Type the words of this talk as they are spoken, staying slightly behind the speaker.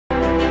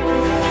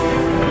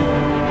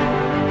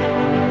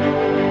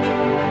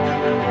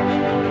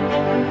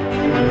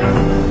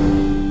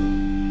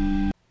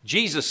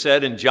Jesus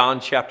said in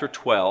John chapter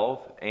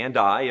 12, "And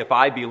I, if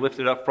I be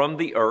lifted up from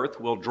the earth,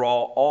 will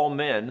draw all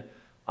men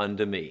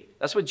unto me."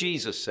 That's what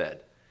Jesus said.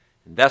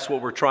 And that's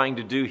what we're trying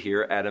to do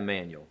here at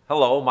Emmanuel.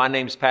 Hello, my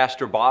name's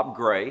Pastor Bob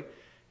Gray,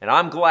 and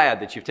I'm glad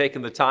that you've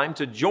taken the time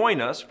to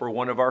join us for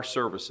one of our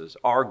services.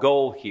 Our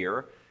goal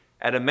here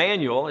at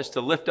Emmanuel is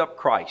to lift up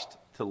Christ,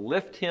 to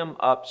lift him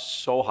up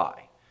so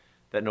high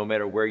that no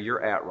matter where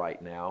you're at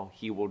right now,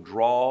 he will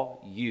draw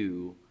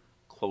you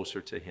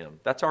closer to him.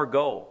 That's our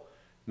goal.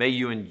 May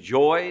you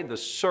enjoy the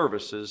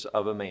services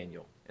of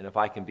Emmanuel. And if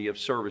I can be of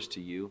service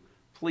to you,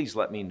 please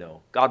let me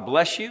know. God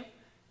bless you.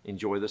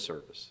 Enjoy the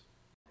service.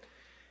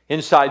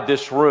 Inside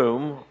this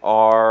room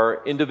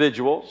are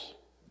individuals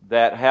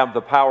that have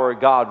the power of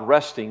God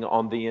resting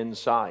on the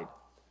inside.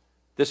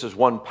 This is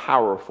one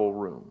powerful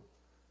room.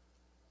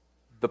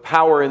 The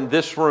power in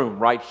this room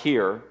right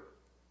here,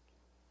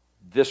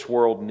 this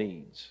world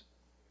needs.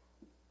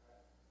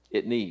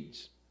 It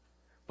needs.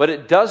 But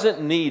it doesn't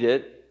need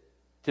it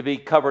to be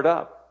covered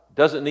up. It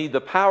doesn't need the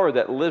power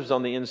that lives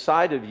on the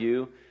inside of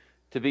you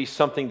to be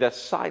something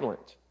that's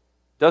silent.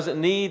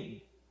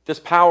 This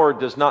power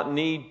does not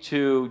need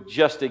to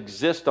just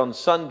exist on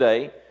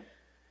Sunday,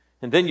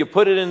 and then you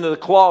put it into the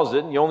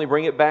closet and you only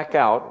bring it back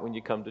out when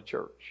you come to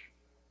church.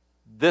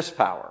 This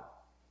power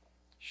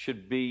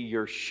should be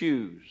your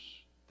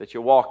shoes that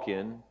you walk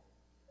in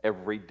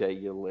every day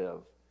you live.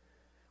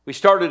 We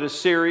started a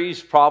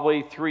series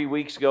probably 3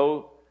 weeks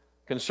ago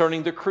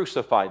concerning the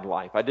crucified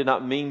life. I did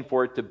not mean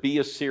for it to be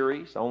a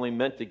series. I only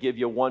meant to give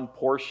you one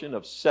portion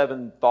of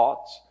 7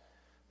 thoughts.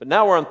 But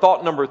now we're on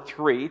thought number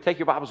 3. Take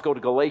your Bibles, go to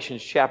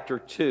Galatians chapter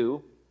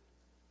 2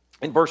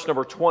 and verse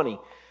number 20.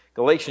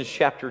 Galatians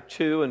chapter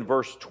 2 and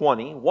verse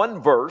 20.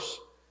 One verse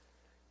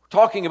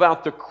talking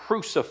about the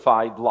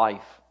crucified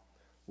life.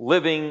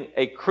 Living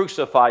a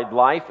crucified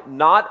life,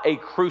 not a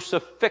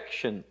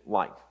crucifixion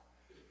life.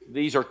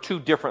 These are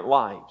 2 different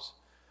lives.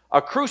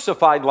 A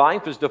crucified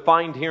life is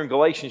defined here in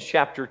Galatians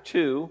chapter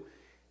 2.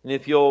 And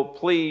if you'll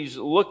please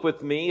look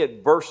with me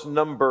at verse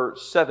number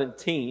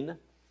 17. And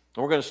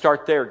we're going to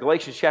start there.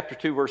 Galatians chapter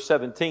 2, verse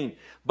 17.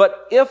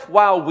 "But if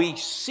while we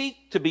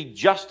seek to be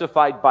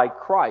justified by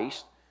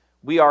Christ,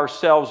 we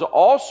ourselves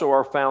also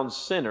are found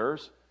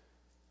sinners,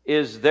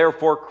 is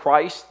therefore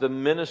Christ the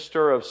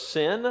minister of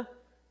sin?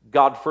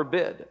 God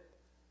forbid."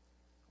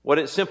 What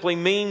it simply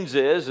means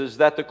is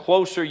that the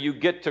closer you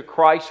get to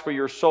Christ for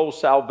your soul's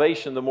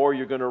salvation, the more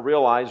you're going to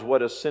realize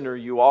what a sinner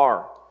you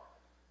are.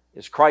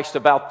 Is Christ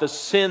about the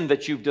sin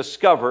that you've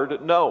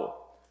discovered? No.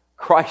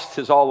 Christ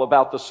is all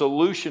about the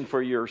solution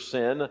for your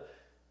sin,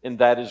 and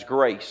that is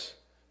grace.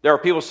 There are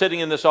people sitting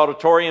in this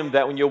auditorium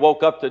that when you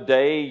woke up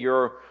today,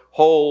 your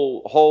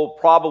whole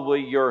probably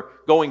your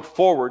going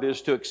forward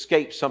is to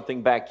escape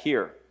something back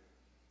here.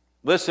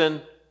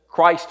 Listen,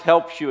 Christ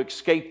helps you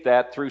escape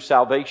that through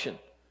salvation.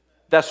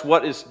 That's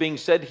what is being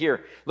said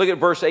here. Look at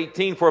verse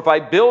 18. "For if I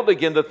build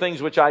again the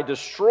things which I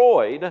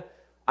destroyed,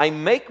 I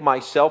make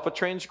myself a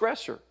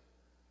transgressor.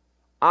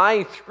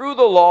 I, through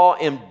the law,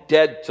 am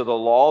dead to the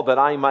law, that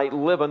I might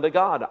live unto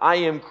God. I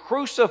am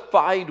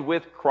crucified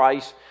with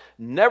Christ.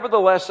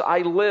 Nevertheless I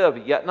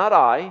live, yet not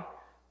I,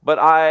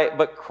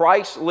 but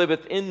Christ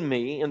liveth in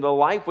me. In the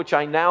life which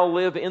I now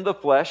live in the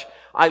flesh,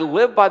 I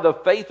live by the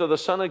faith of the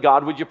Son of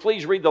God." Would you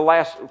please read the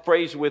last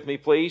phrase with me,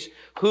 please?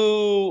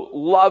 "Who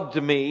loved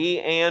me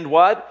and"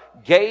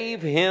 what?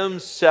 "Gave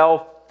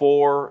himself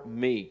for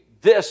me."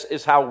 This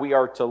is how we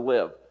are to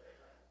live.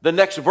 The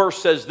next verse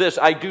says this: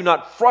 "I do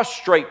not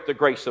frustrate the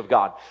grace of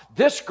God."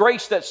 This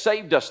grace that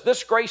saved us,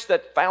 this grace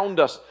that found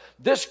us,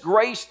 this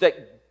grace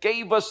that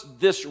gave us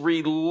this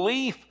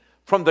relief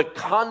from the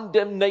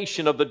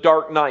condemnation of the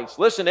dark nights.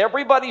 Listen,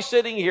 everybody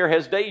sitting here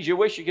has days you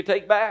wish you could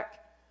take back.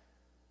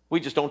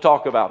 We just don't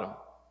talk about them.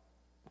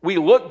 We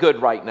look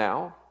good right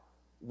now.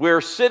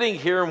 We're sitting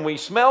here and we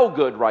smell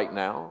good right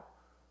now.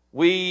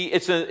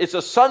 It's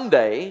a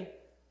Sunday,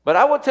 but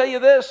I will tell you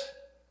this,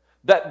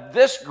 that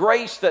this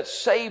grace that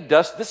saved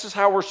us, this is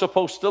how we're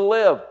supposed to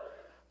live.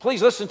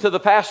 Please listen to the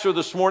pastor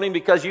this morning,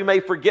 because you may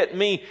forget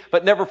me,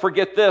 but never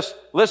forget this.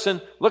 Listen,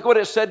 look what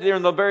it said there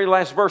in the very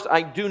last verse.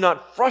 "I do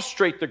not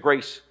frustrate the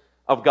grace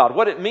of God."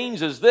 What it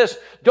means is this: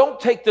 don't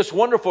take this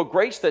wonderful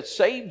grace that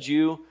saved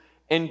you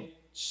and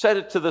set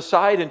it to the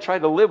side and try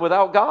to live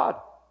without God.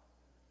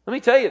 Let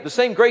me tell you, the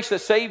same grace that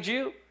saved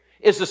you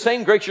is the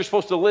same grace you're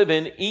supposed to live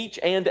in each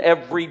and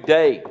every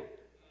day.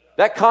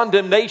 That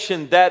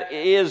condemnation that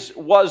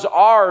was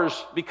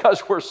ours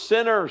because we're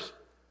sinners,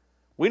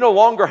 we no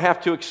longer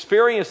have to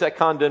experience that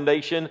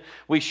condemnation.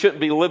 We shouldn't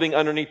be living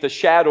underneath the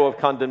shadow of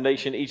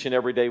condemnation each and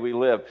every day we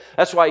live.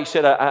 That's why he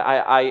said,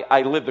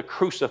 I live the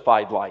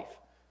crucified life.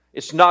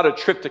 It's not a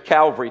trip to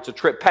Calvary. It's a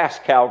trip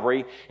past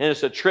Calvary, and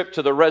it's a trip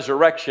to the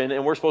resurrection,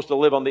 and we're supposed to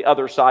live on the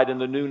other side in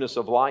the newness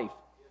of life.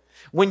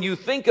 When you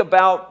think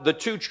about the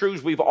 2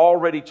 truths we've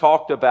already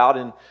talked about,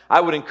 and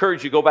I would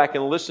encourage you to go back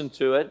and listen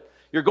to it,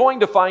 you're going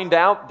to find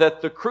out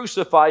that the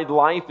crucified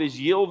life is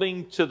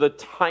yielding to the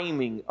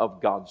timing of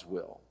God's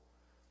will.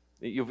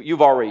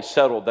 You've already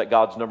settled that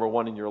God's number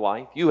one in your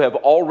life. You have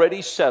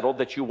already settled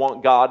that you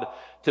want God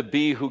to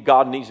be who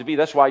God needs to be.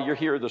 That's why you're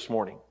here this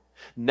morning.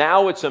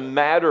 Now it's a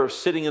matter of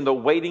sitting in the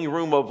waiting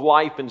room of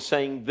life and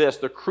saying this.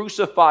 The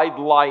crucified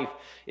life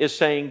is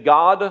saying,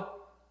 God,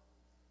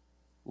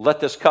 let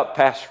this cup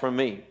pass from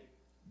me.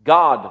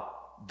 God,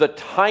 the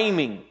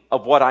timing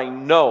of what I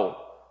know,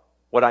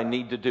 what I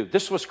need to do.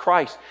 This was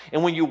Christ.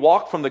 And when you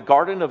walk from the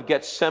Garden of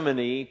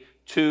Gethsemane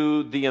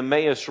to the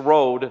Emmaus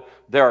Road,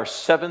 there are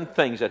 7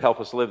 things that help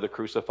us live the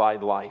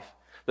crucified life.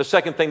 The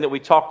second thing that we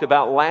talked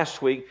about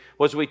last week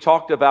was we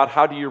talked about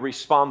how do you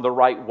respond the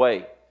right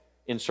way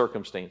in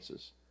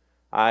circumstances.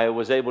 I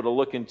was able to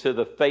look into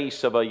the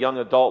face of a young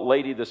adult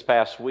lady this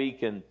past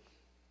week, and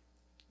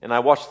I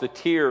watched the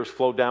tears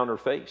flow down her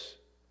face.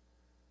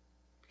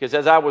 Because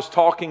as I was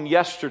talking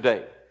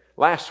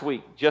last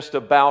week, just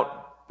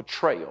about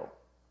betrayal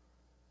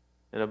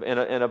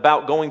and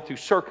about going through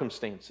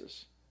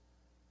circumstances.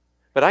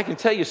 But I can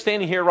tell you,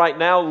 standing here right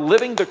now,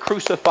 living the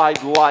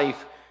crucified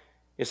life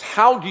is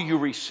how do you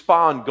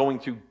respond going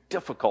through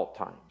difficult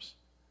times.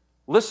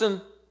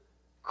 Listen,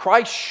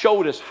 Christ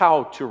showed us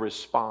how to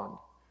respond.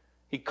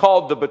 He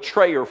called the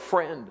betrayer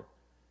friend.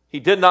 He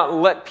did not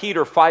let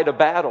Peter fight a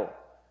battle.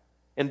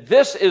 And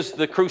this is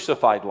the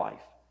crucified life.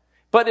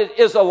 But it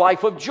is a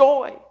life of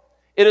joy.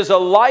 It is a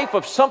life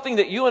of something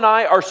that you and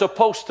I are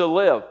supposed to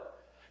live.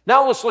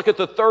 Now let's look at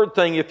the third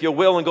thing, if you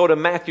will, and go to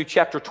Matthew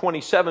chapter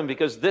 27,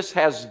 because this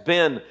has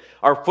been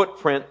our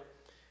footprint.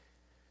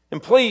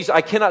 And please, I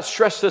cannot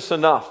stress this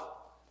enough.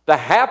 The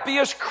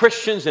happiest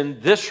Christians in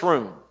this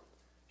room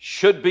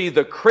should be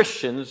the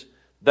Christians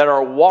that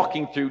are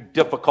walking through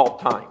difficult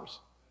times.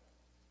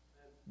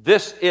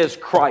 This is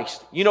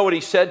Christ. You know what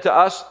He said to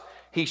us?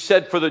 He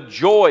said, for the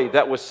joy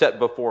that was set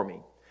before me,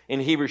 in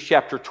Hebrews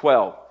chapter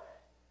 12.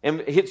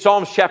 And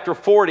Psalms chapter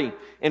 40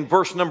 and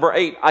verse number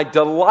 8, I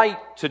delight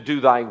to do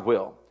thy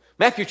will.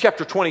 Matthew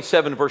chapter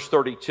 27 verse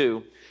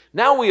 32.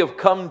 Now we have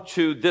come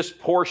to this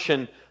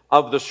portion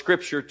of the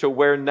scripture to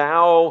where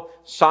now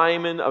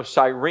Simon of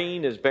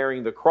Cyrene is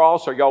bearing the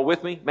cross. Are y'all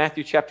with me?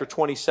 Matthew chapter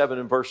 27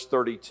 and verse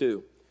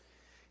 32.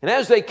 And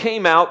as they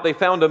came out, they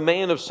found a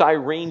man of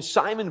Cyrene,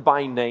 Simon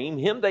by name.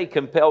 Him they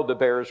compelled to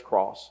bear his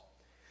cross.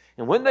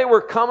 And when they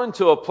were coming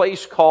to a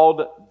place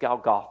called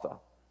Golgotha,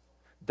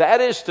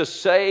 that is to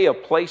say, a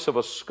place of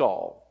a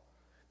skull,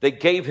 they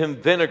gave him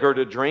vinegar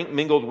to drink,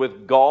 mingled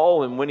with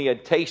gall, and when he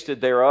had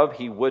tasted thereof,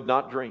 he would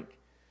not drink.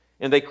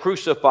 And they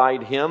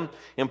crucified him,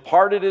 and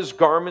parted his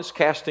garments,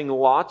 casting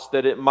lots,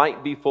 that it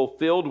might be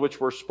fulfilled, which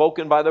were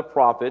spoken by the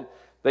prophet.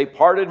 They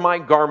parted my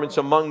garments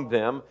among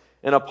them,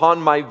 and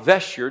upon my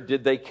vesture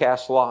did they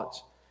cast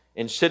lots.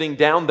 And sitting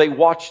down, they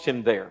watched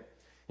him there,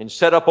 and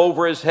set up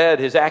over his head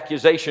his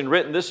accusation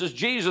written, This is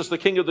Jesus, the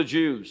King of the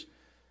Jews.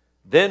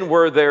 Then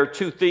were there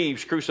 2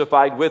 thieves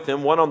crucified with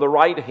him, one on the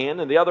right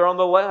hand and the other on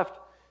the left.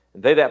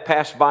 And they that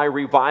passed by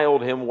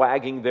reviled him,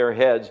 wagging their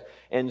heads,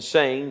 and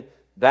saying,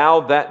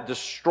 Thou that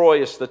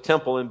destroyest the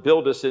temple and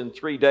buildest it in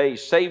 3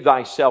 days, save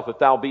thyself if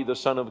thou be the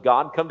Son of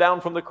God. Come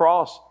down from the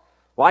cross.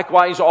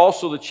 Likewise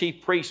also the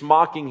chief priests,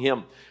 mocking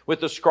him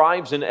with the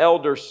scribes and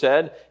elders,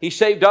 said, He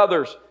saved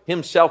others,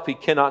 himself he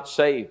cannot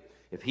save.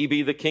 If he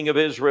be the King of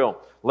Israel,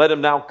 let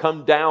him now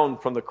come down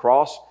from the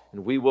cross,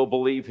 and we will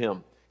believe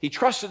him. He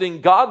trusted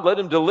in God, let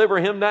him deliver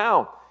him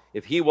now,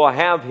 if he will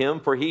have him,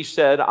 for he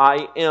said,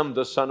 I am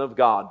the Son of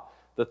God.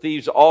 The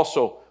thieves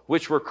also,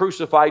 which were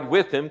crucified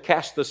with him,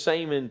 cast the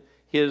same in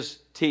his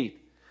teeth.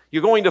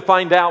 You're going to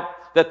find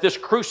out that this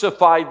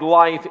crucified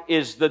life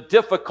is the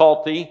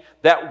difficulty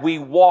that we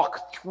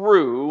walk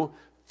through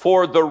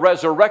for the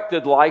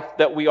resurrected life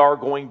that we are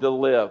going to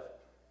live.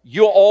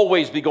 You'll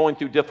always be going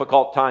through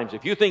difficult times.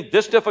 If you think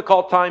this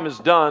difficult time is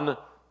done,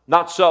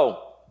 not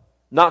so.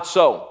 Not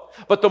so.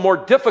 But the more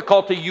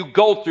difficulty you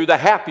go through, the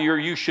happier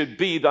you should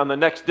be on the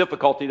next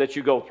difficulty that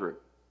you go through.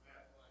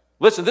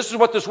 Listen, this is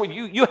what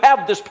you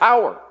have this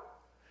power.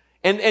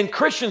 And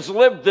Christians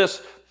live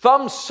this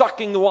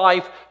thumb-sucking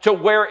life to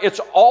where it's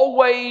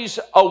always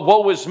a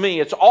woe is me.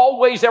 It's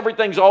always,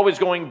 everything's always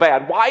going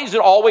bad. Why is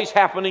it always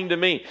happening to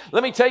me?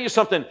 Let me tell you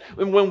something.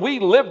 When we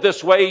live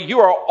this way,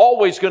 you are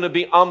always going to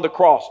be on the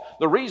cross.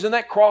 The reason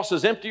that cross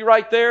is empty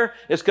right there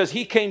is because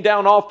he came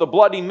down off the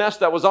bloody mess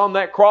that was on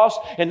that cross,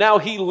 and now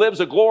he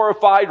lives a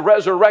glorified,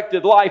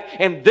 resurrected life,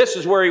 and this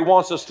is where he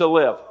wants us to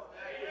live.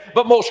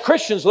 But most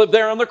Christians live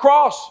there on the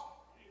cross.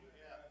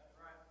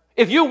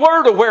 If you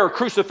were to wear a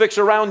crucifix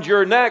around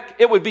your neck,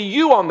 it would be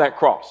you on that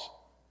cross.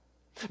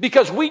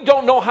 Because we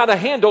don't know how to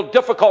handle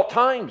difficult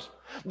times.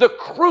 The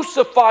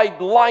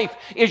crucified life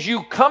is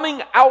you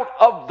coming out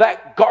of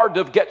that Garden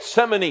of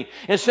Gethsemane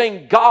and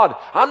saying, God,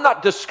 I'm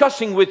not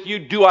discussing with you,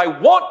 do I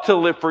want to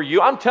live for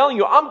you? I'm telling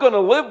you, I'm going to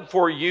live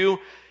for you.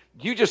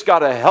 You just got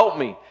to help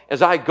me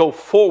as I go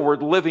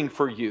forward living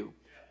for you.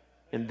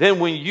 And then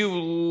when you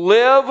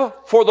live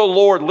for the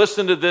Lord,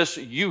 listen to this,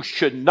 you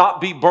should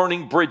not be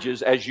burning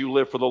bridges as you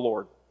live for the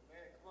Lord.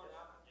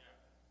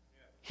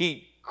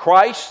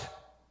 Christ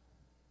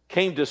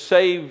came to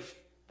save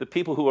the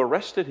people who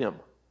arrested him.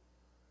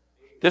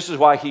 This is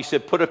why he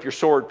said, put up your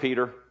sword,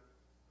 Peter.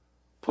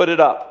 Put it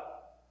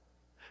up.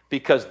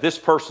 Because this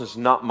person's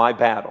not my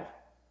battle.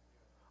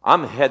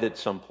 I'm headed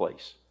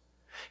someplace.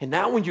 And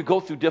now when you go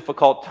through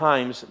difficult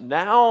times,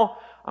 now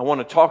I want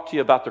to talk to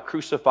you about the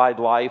crucified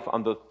life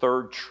on the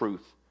third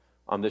truth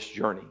on this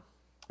journey.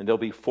 And there'll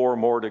be 4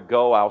 more to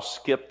go. I'll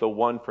skip the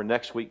one for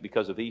next week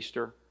because of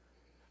Easter.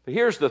 But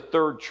here's the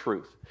third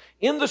truth.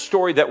 In the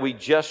story that we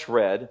just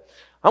read,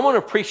 I want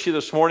to preach to you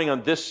this morning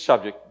on this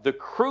subject, the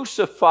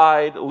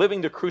crucified,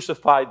 living the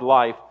crucified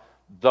life,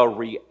 the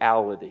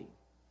reality.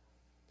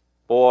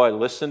 Boy,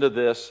 listen to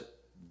this,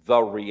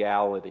 the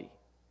reality.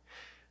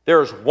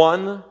 There's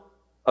one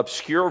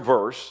obscure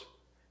verse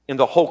in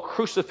the whole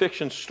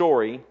crucifixion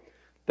story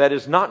that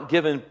is not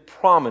given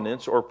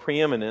prominence or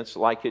preeminence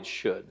like it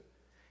should.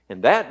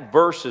 And that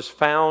verse is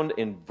found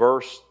in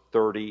verse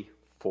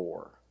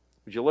 34.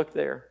 Would you look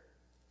there?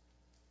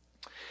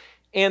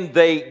 And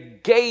they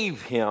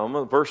gave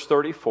him, verse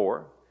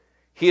 34,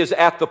 he is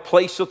at the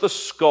place of the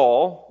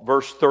skull,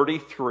 verse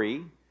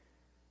 33.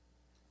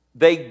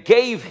 They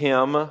gave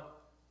him,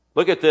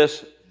 look at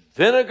this,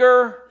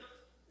 vinegar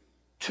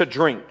to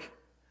drink,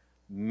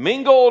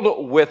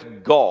 mingled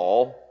with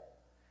gall,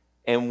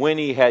 and when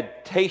he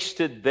had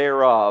tasted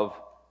thereof,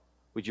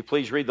 would you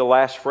please read the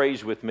last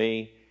phrase with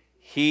me?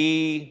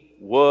 He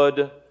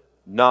would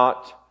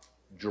not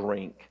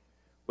drink.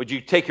 Would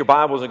you take your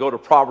Bibles and go to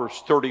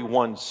Proverbs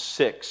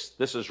 31:6?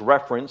 This is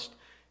referenced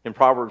in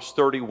Proverbs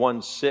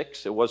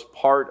 31:6. It was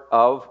part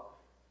of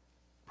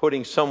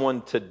putting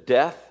someone to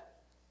death.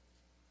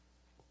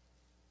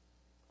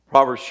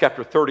 Proverbs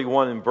chapter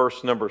 31 and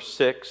verse number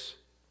 6.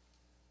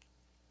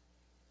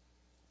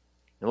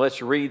 And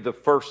let's read the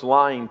first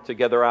line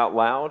together out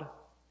loud.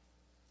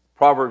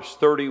 Proverbs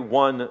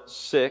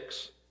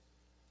 31:6.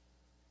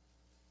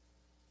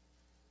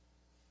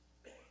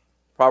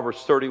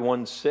 Proverbs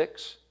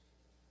 31:6.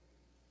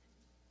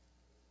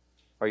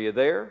 Are you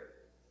there?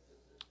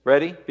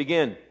 Ready?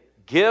 Begin.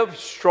 Give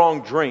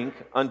strong drink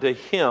unto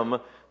him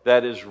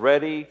that is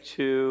ready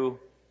to...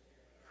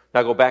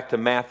 Now go back to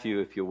Matthew,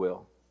 if you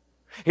will.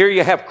 Here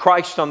you have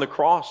Christ on the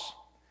cross.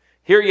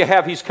 Here you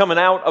have, he's coming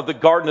out of the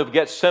Garden of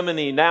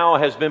Gethsemane, now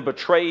has been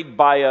betrayed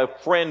by a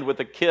friend with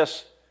a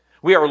kiss.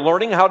 We are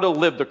learning how to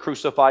live the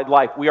crucified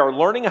life. We are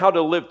learning how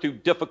to live through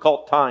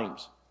difficult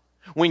times.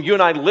 When you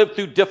and I live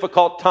through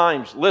difficult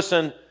times,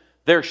 listen,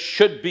 there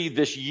should be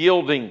this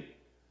yielding.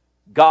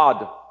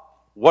 God,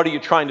 what are you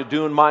trying to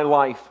do in my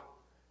life?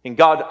 And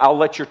God, I'll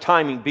let your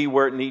timing be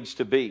where it needs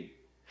to be.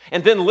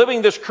 And then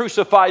living this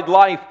crucified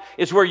life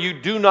is where you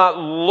do not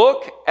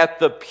look at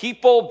the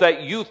people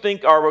that you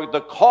think are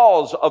the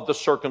cause of the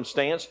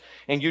circumstance,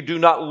 and you do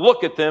not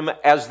look at them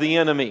as the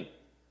enemy.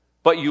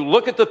 But you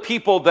look at the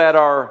people that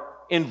are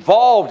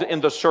involved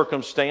in the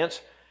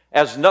circumstance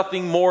as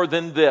nothing more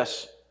than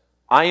this.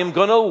 I am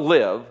going to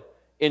live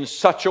in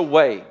such a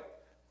way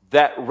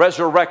that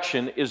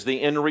resurrection is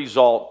the end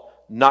result,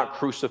 not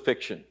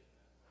crucifixion.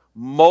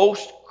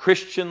 Most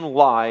Christian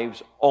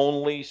lives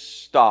only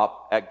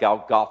stop at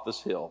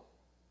Golgotha's hill.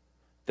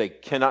 They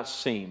cannot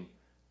seem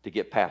to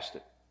get past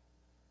it.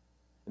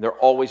 And they're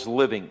always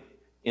living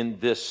in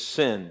this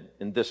sin,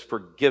 in this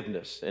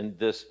forgiveness, in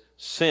this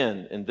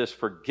sin, in this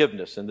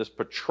forgiveness, in this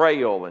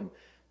betrayal, and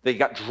they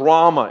got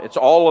drama. It's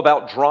all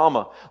about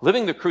drama.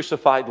 Living the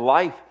crucified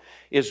life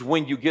is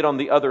when you get on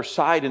the other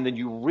side and then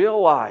you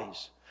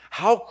realize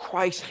how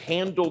Christ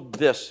handled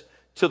this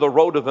to the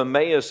road of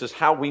Emmaus is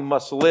how we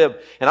must live.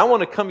 And I want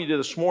to come to you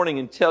this morning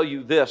and tell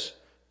you this.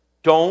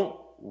 Don't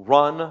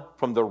run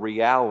from the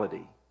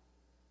reality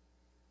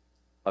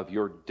of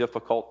your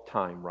difficult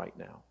time right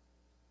now.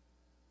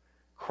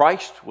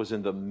 Christ was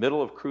in the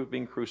middle of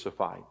being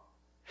crucified.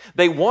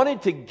 They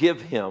wanted to give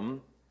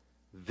him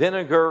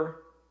vinegar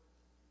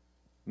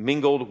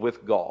mingled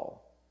with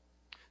gall.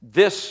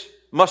 This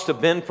must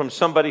have been from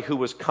somebody who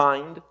was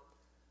kind.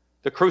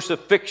 The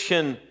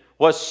crucifixion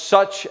was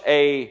such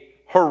a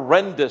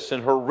horrendous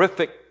and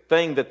horrific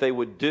thing that they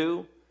would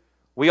do.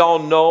 We all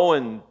know,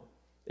 and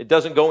it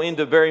doesn't go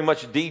into very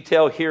much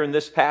detail here in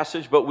this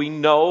passage, but we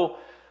know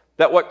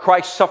that what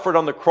Christ suffered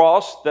on the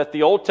cross, that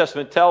the Old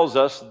Testament tells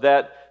us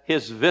that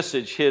his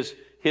visage,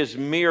 his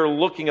mere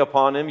looking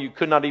upon him, you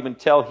could not even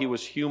tell he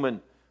was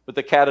human. With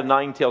the cat of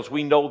nine tails,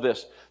 we know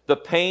this. The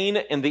pain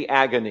and the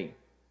agony.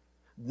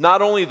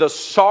 Not only the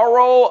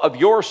sorrow of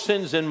your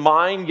sins and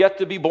mine yet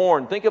to be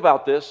born. Think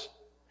about this.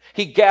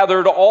 He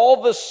gathered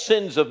all the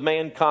sins of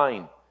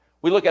mankind.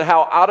 We look at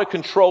how out of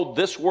control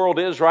this world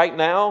is right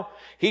now.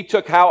 He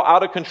took how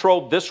out of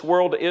control this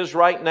world is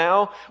right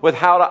now with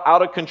how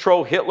out of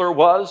control Hitler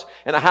was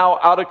and how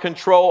out of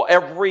control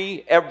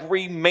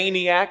every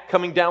maniac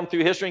coming down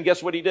through history. And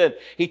guess what he did?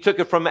 He took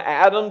it from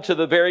Adam to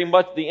the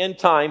end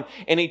time,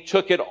 and he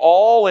took it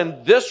all,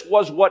 and this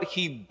was what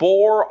he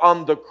bore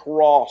on the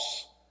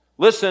cross.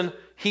 Listen,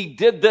 he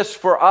did this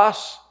for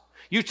us.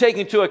 You take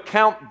into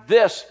account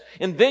this,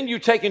 and then you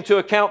take into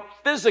account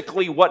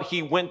physically what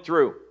he went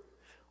through.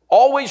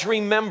 Always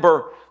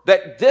remember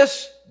that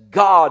this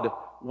God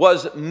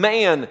was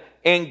man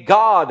and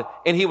God,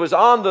 and he was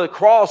on the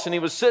cross and he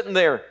was sitting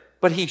there,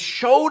 but he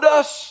showed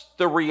us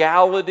the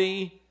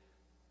reality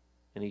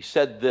And he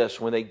said this,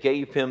 when they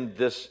gave him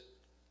this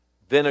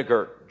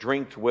vinegar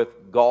drinked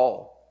with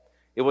gall.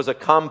 It was a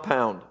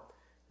compound.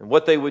 And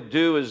what they would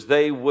do is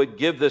they would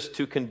give this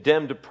to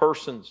condemned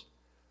persons,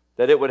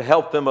 that it would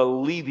help them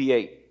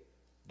alleviate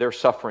their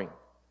suffering.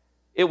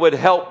 It would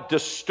help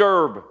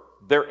disturb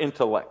their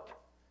intellect.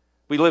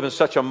 We live in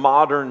such a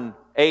modern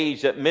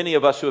age that many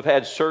of us who have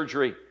had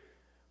surgery,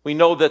 we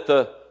know that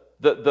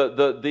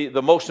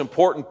the most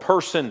important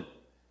person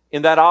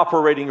in that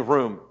operating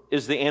room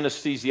is the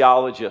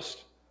anesthesiologist.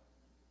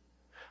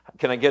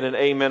 Can I get an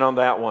amen on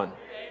that one? Amen.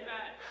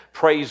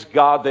 Praise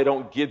God they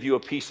don't give you a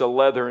piece of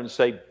leather and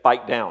say,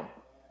 bite down.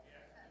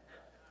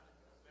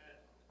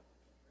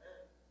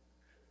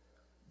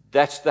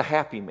 That's the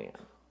happy man.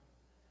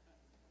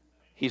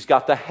 He's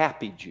got the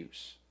happy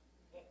juice.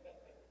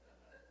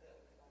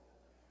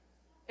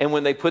 And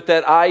when they put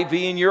that IV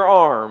in your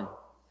arm,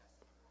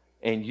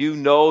 and you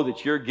know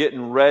that you're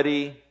getting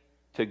ready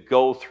to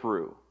go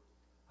through.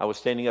 I was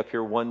standing up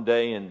here one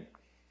day and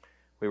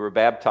we were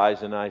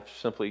baptized, and I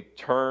simply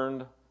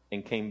turned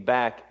and came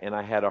back, and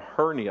I had a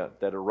hernia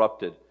that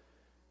erupted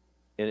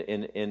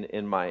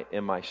in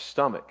my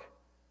stomach.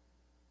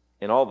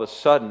 And all of a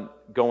sudden,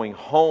 going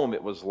home,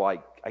 it was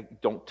like I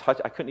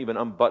couldn't even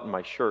unbutton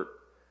my shirt.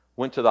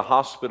 Went to the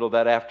hospital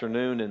that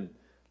afternoon, and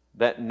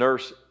that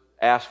nurse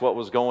asked what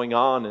was going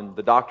on, and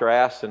the doctor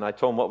asked, and I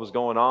told them what was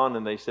going on,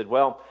 and they said,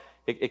 well,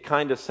 it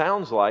kind of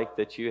sounds like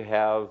that you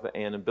have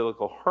an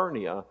umbilical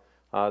hernia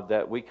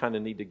that we kind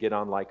of need to get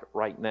on like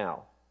right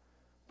now.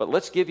 But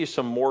let's give you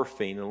some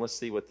morphine and let's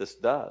see what this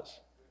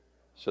does.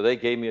 So they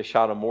gave me a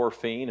shot of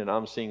morphine, and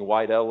I'm seeing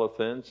white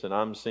elephants, and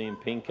I'm seeing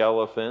pink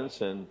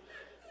elephants, and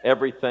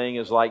everything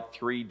is like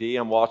 3D.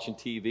 I'm watching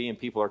TV, and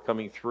people are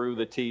coming through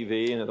the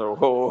TV, and they're, oh,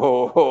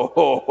 oh, oh,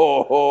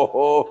 oh,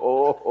 oh,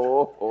 oh,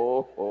 oh,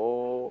 oh,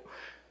 oh.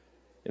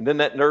 And then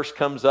that nurse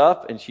comes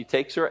up, and she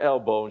takes her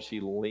elbow, and she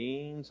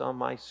leans on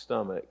my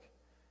stomach,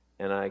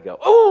 and I go,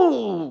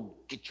 oh,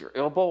 get your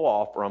elbow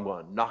off, or I'm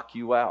going to knock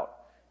you out.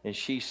 And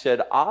she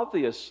said,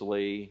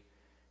 obviously,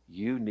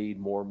 you need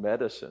more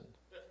medicine.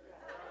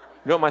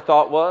 You know what my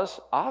thought was?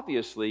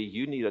 Obviously,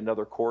 you need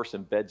another course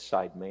in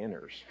bedside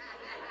manners.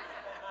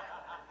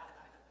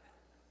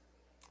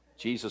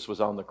 Jesus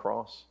was on the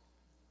cross.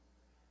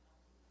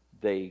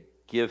 They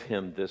give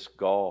him this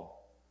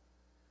gall.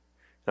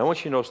 And I want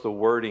you to notice the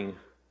wording,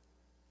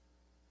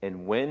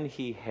 and when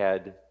he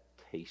had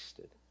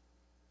tasted.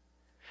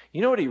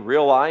 You know what he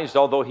realized,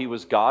 although he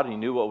was God, he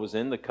knew what was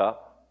in the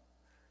cup?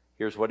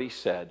 Here's what he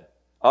said.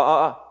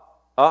 And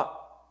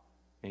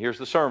here's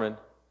the sermon.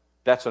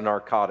 That's a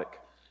narcotic.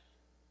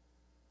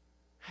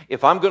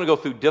 If I'm going to go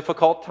through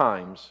difficult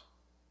times,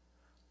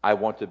 I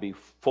want to be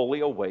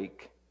fully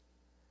awake,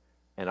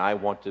 and I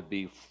want to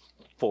be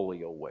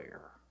fully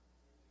aware.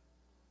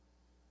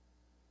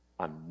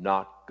 I'm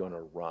not going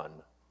to run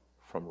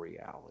from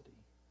reality.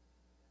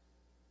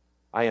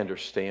 I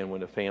understand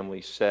when a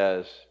family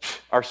says,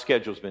 our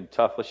schedule's been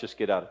tough, let's just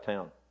get out of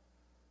town.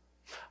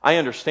 I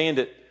understand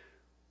it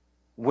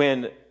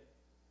when,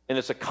 and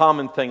it's a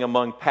common thing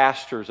among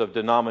pastors of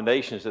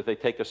denominations, that they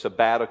take a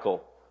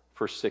sabbatical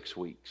for 6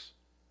 weeks.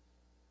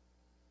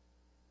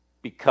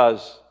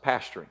 Because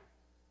pastoring,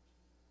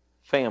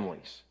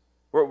 families.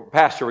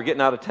 Pastor, we're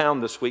getting out of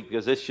town this week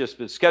because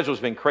the schedule's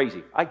been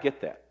crazy. I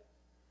get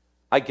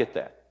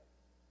that.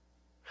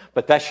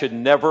 But that should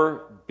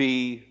never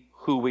be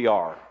who we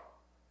are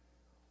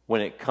when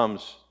it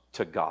comes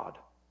to God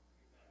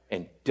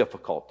in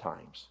difficult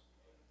times.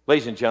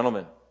 Ladies and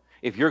gentlemen,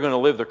 if you're going to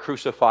live the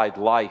crucified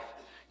life,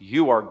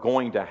 you are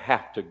going to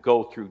have to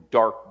go through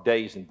dark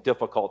days and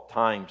difficult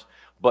times.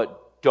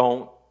 But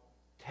don't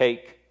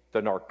take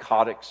the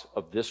narcotics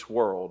of this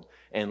world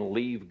and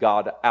leave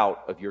God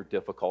out of your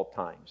difficult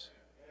times.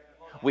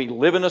 We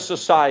live in a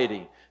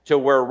society to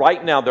where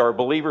right now there are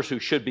believers who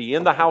should be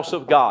in the house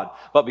of God,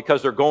 but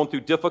because they're going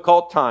through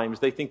difficult times,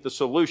 they think the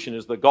solution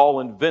is the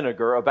gall and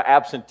vinegar of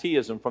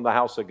absenteeism from the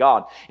house of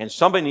God. And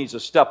somebody needs to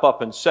step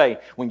up and say,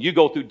 when you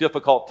go through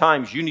difficult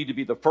times, you need to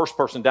be the first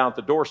person down at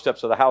the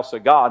doorsteps of the house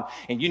of God,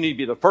 and you need to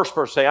be the first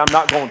person to say, I'm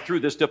not going through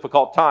this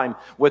difficult time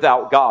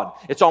without God.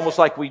 It's almost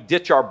like we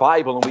ditch our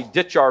Bible and we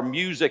ditch our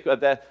music,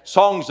 the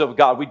songs of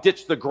God. We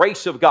ditch the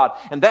grace of God.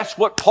 And that's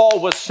what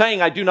Paul was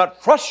saying. I do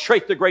not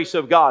frustrate the grace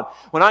of God.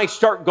 When I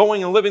start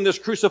going and living this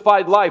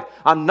crucified life,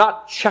 I'm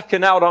not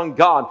checking out on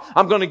God.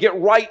 I'm going to get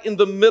right in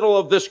the middle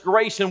of this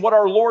grace. And what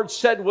our Lord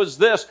said was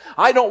this: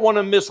 I don't want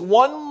to miss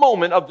one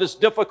moment of this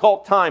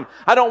difficult time.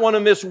 I don't want to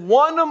miss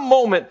one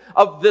moment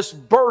of this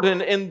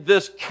burden and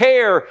this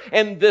care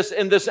and this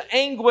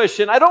anguish.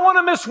 And I don't want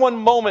to miss one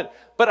moment.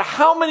 But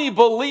how many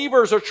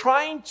believers are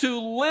trying to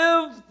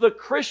live the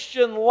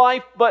Christian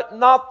life but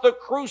not the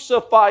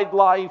crucified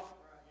life?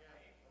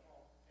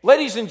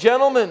 Ladies and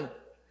gentlemen,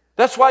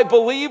 that's why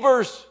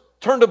believers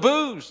turn to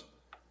booze.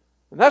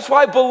 And that's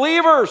why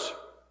believers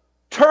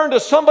turn to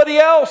somebody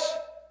else.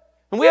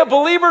 And we have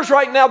believers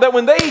right now that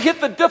when they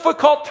hit the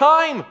difficult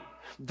time,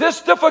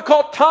 this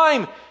difficult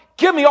time,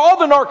 give me all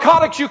the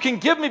narcotics you can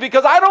give me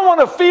because I don't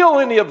want to feel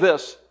any of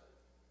this.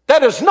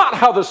 That is not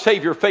how the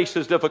Savior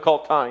faces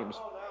difficult times.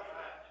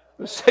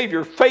 The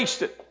Savior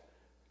faced it.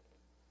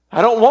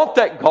 I don't want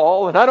that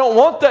gall and I don't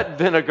want that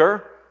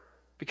vinegar,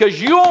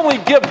 because you only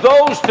give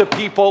those to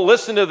people,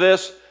 listen to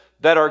this,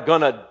 that are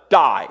going to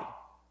die.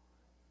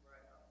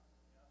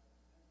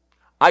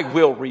 I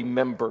will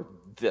remember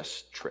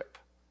this trip.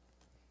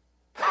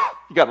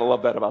 You got to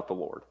love that about the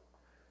Lord.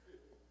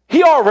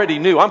 He already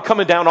knew, I'm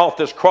coming down off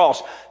this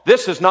cross.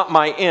 This is not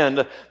my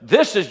end.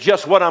 This is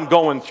just what I'm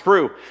going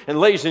through. And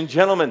ladies and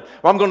gentlemen,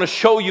 I'm going to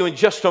show you in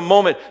just a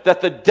moment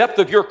that the depth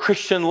of your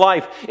Christian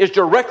life is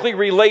directly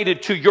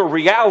related to your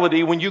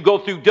reality when you go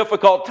through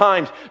difficult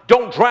times.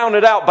 Don't drown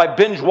it out by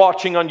binge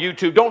watching on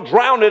YouTube. Don't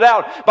drown it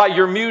out by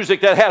your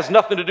music that has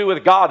nothing to do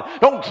with God.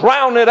 Don't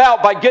drown it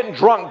out by getting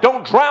drunk.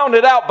 Don't drown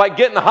it out by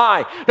getting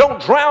high. Don't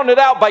drown it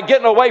out by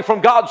getting away from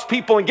God's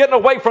people and getting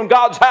away from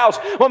God's house.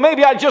 Well,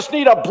 maybe I just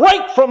need a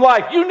break from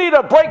life. You need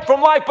a break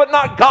from life, but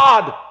not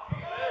God.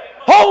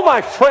 Oh,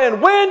 my friend,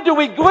 when do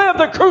we live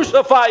the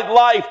crucified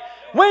life?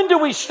 When do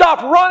we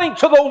stop running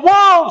to the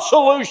world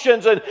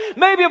solutions? And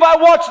maybe if I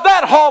watch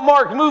that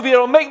Hallmark movie,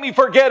 it'll make me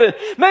forget it.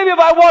 Maybe if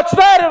I watch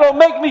that, it'll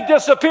make me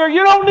disappear.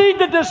 You don't need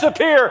to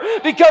disappear,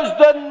 because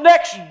the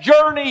next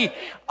journey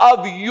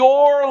of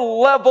your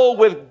level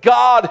with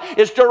God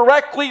is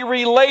directly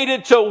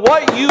related to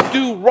what you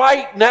do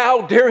right now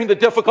during the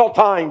difficult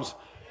times.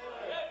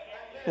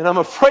 And I'm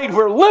afraid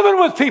we're living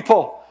with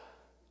people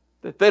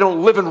that they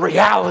don't live in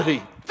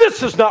reality.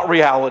 This is not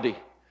reality.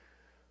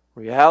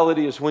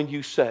 Reality is when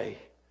you say,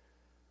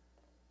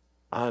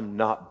 I'm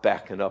not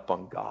backing up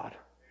on God.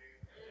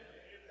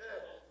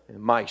 And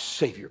my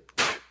Savior.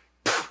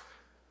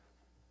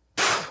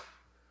 I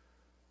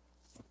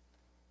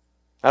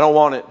don't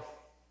want it,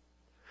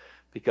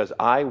 because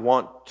I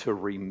want to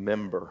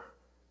remember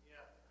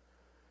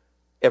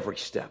every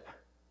step.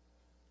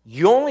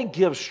 You only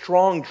give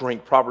strong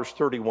drink, Proverbs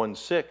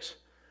 31:6,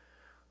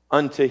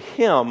 unto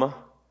him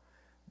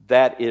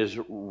that is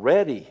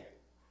ready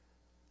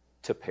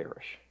to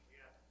perish.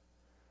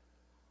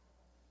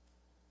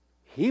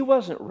 He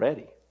wasn't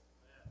ready.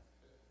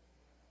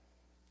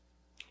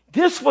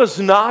 This was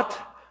not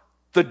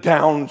the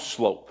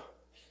downslope.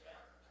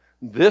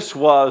 This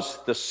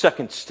was the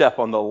second step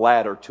on the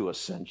ladder to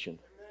ascension.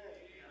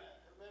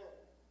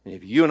 And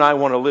if you and I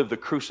want to live the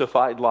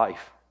crucified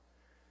life,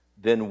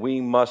 then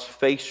we must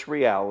face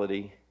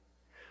reality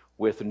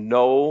with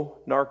no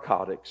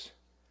narcotics.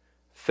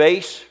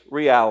 Face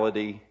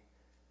reality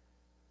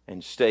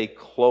and stay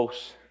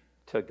close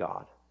to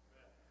God.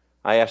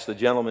 I asked the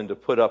gentleman to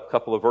put up a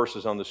couple of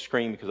verses on the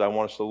screen because I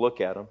want us to look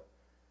at them.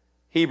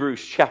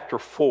 Hebrews chapter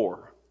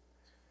 4.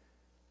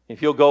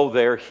 If you'll go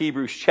there,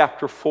 Hebrews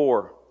chapter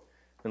 4,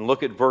 and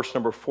look at verse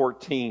number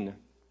 14.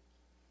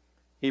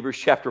 Hebrews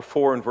chapter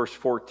 4 and verse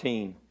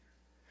 14.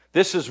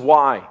 This is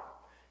why.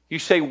 You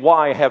say,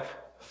 why? I have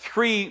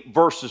 3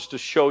 verses to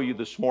show you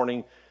this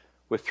morning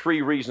with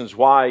 3 reasons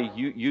why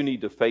you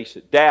need to face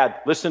it. Dad,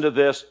 listen to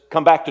this.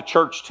 Come back to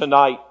church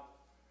tonight.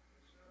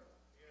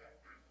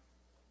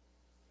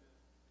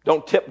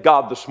 Don't tip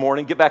God this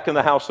morning. Get back in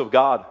the house of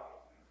God.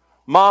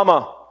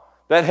 Mama,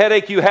 that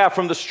headache you have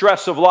from the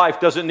stress of life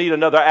doesn't need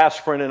another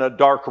aspirin in a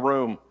dark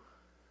room.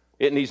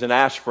 It needs an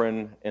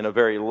aspirin in a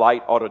very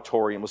light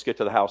auditorium. Let's get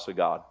to the house of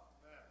God.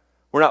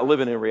 We're not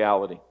living in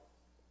reality.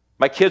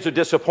 My kids are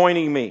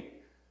disappointing me,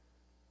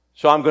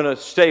 so I'm going to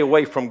stay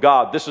away from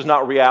God. This is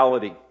not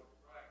reality.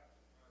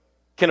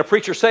 Can a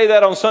preacher say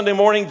that on Sunday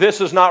morning? This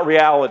is not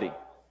reality.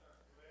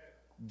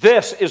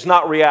 This is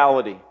not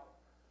reality.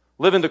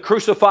 Living the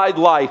crucified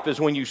life is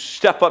when you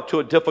step up to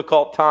a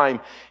difficult time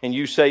and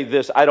you say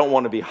this, I don't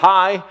want to be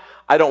high.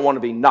 I don't want to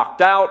be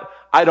knocked out.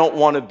 I don't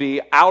want to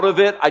be out of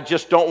it. I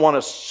just don't want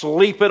to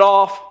sleep it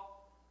off.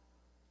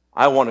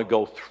 I want to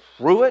go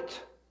through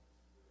it,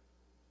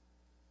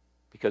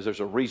 because there's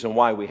a reason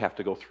why we have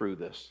to go through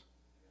this.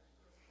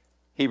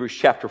 Hebrews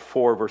chapter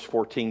 4, verse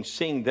 14.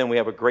 Seeing then we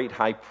have a great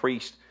high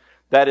priest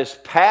that is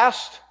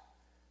passed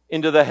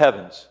into the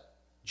heavens,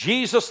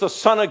 Jesus, the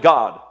Son of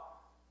God.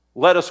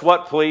 Let us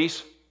what,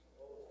 please?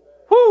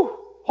 Woo!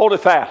 Hold it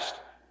fast.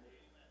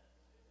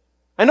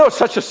 I know it's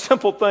such a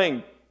simple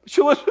thing, but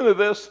you listen to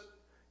this.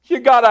 You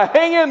got to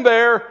hang in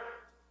there,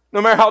 no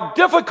matter how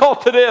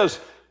difficult it is,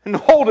 and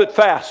hold it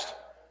fast.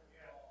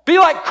 Be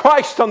like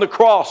Christ on the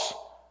cross.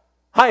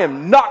 I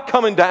am not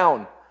coming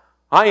down.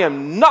 I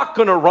am not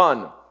going to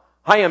run.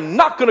 I am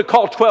not going to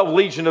call 12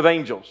 legion of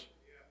angels.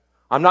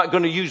 I'm not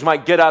going to use my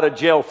get out of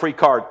jail free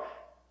card.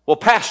 Well,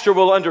 pastor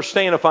will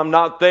understand if I'm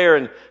not there,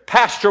 and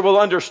pastor will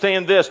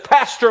understand this.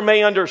 Pastor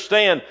may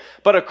understand,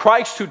 but a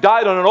Christ who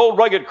died on an old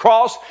rugged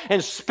cross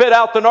and spit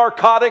out the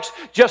narcotics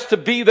just to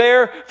be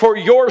there for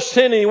your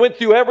sin, and he went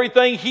through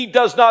everything, he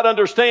does not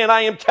understand.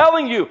 I am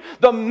telling you,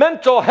 the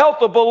mental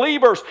health of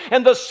believers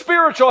and the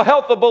spiritual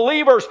health of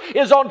believers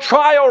is on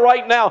trial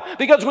right now,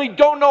 because we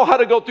don't know how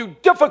to go through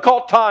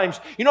difficult times.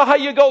 You know how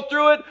you go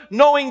through it?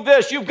 Knowing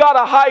this, you've got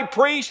a high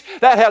priest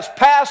that has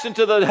passed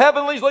into the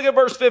heavenlies. Look at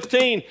verse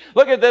 15.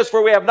 Look at this,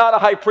 for we have not a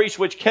high priest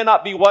which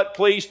cannot be what,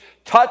 please?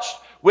 Touched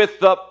with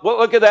the, well,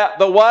 look at that,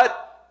 the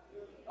what?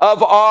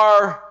 Of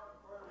our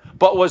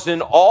but was in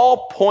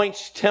all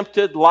points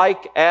tempted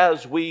like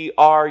as we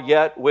are,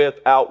 yet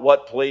without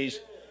what,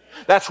 please?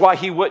 That's why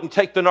he wouldn't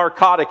take the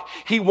narcotic.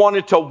 He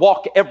wanted to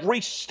walk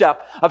every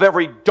step of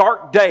every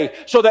dark day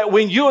so that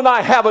when you and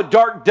I have a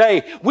dark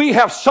day, we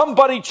have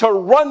somebody to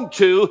run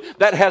to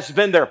that has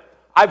been there.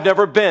 I've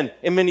never been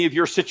in many of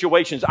your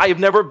situations. I have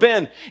never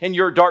been in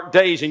your dark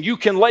days. And you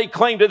can lay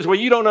claim to this. Well,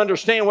 you don't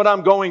understand what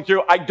I'm going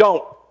through. I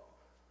don't.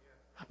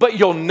 But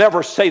you'll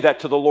never say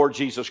that to the Lord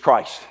Jesus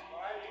Christ.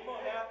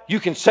 You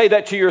can say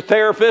that to your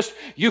therapist.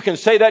 You can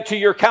say that to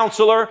your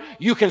counselor.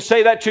 You can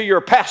say that to your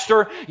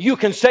pastor. You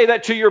can say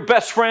that to your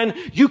best friend.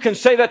 You can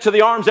say that to the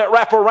arms that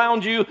wrap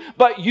around you.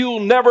 But you'll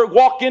never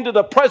walk into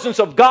the presence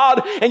of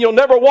God, and you'll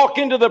never walk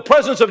into the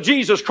presence of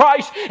Jesus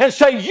Christ and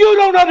say, you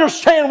don't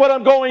understand what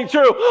I'm going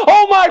through.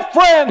 Oh, my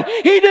friend,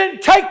 he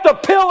didn't take the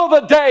pill of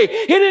the day.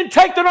 He didn't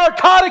take the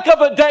narcotic of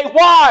the day.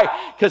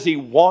 Why? Because he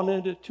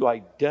wanted to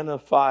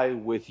identify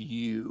with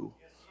you.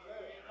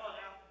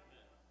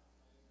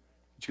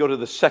 Let's go to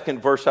the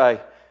second verse,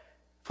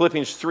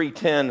 Philippians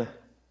 3:10.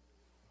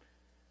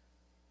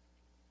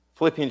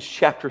 Philippians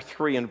chapter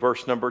 3 and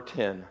verse number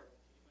 10.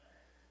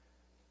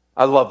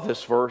 I love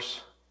this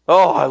verse.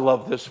 Oh, I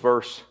love this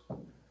verse.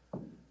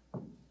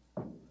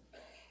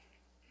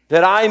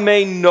 That I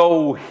may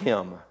know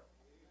him.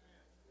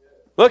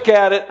 Look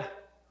at it.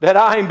 That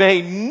I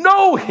may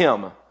know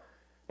him.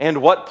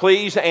 And what,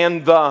 please?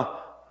 And the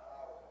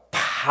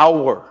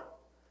power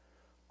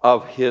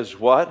of his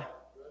what?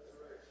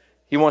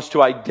 He wants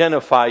to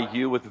identify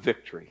you with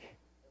victory.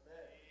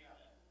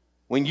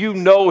 When you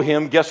know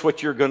him, guess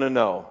what you're going to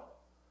know?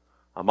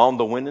 I'm on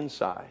the winning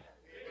side.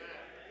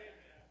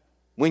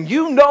 When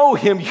you know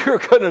him, you're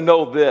going to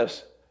know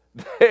this.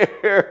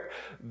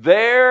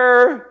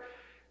 There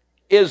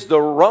is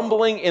the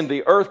rumbling in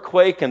the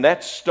earthquake, and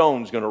that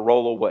stone's going to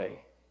roll away.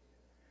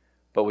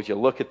 But would you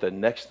look at the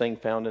next thing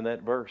found in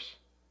that verse?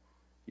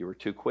 You were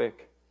too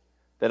quick.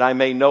 That I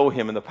may know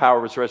him in the power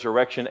of his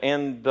resurrection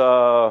and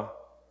the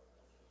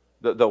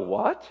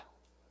what?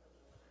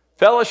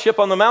 Fellowship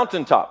on the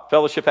mountaintop.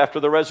 Fellowship after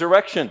the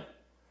resurrection.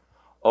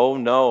 Oh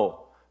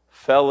no.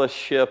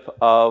 Fellowship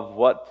of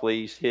what,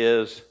 please?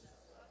 His.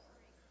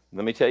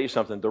 Let me tell you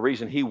something. The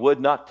reason he would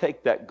not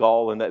take that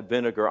gall and that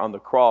vinegar on the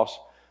cross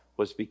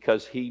was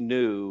because he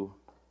knew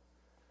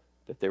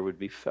that there would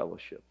be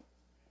fellowship.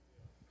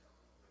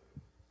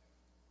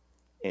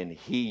 And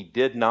he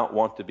did not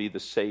want to be the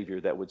Savior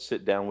that would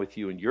sit down with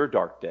you in your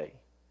dark day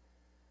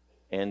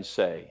and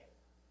say,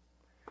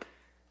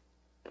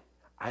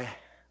 I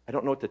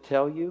don't know what to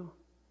tell you.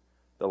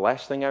 The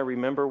last thing I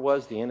remember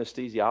was the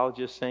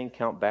anesthesiologist saying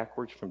count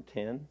backwards from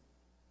 10.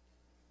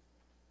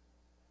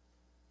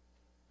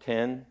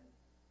 10,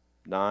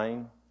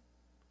 9,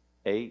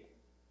 8.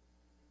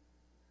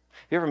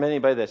 Have you ever met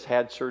anybody that's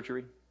had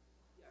surgery?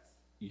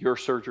 Yes. Your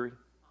surgery?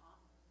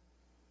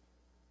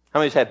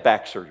 How many's had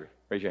back surgery?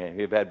 Raise your hand.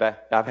 Have you had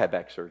back? I've had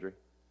back surgery.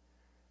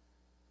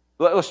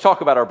 Let's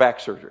talk about our back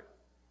surgery.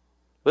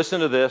 Listen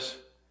to this.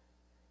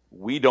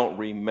 We don't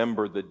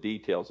remember the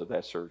details of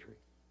that surgery.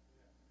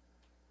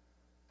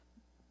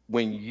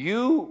 When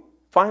you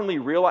finally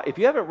realize, if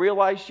you haven't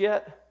realized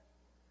yet,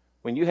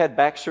 when you had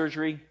back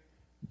surgery,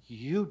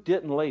 you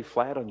didn't lay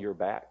flat on your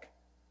back.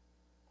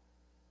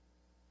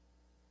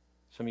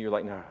 Some of you are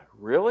like, nah,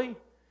 really?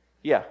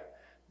 Yeah.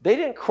 They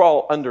didn't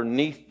crawl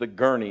underneath the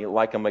gurney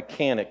like a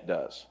mechanic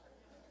does.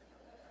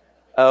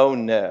 Oh,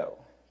 no.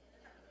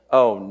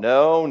 Oh,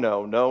 no,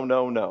 no, no,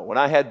 no, no. When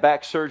I had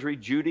back surgery,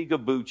 Judy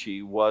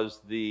Gabucci was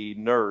the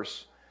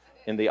nurse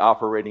in the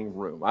operating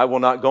room. I will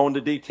not go into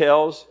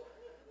details,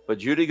 but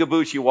Judy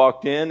Gabucci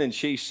walked in and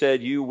she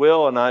said, you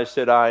will. And I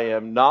said, I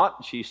am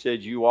not. She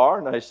said, you are.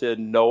 And I said,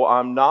 no,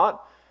 I'm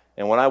not.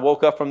 And when I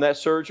woke up from that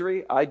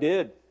surgery, I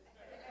did.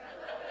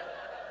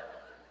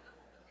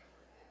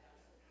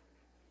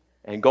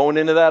 And going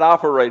into that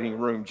operating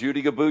room,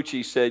 Judy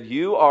Gabucci said,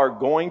 you are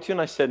going to,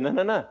 and I said,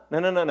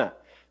 no.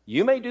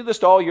 You may do this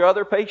to all your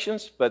other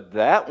patients, but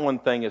that one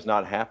thing is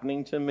not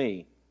happening to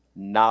me.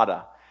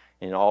 Nada.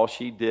 And all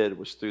she did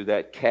was through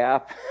that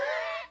cap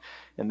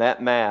and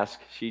that mask,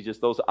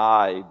 those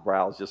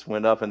eyebrows just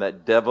went up in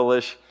that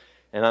devilish,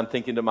 and I'm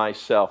thinking to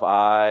myself,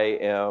 I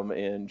am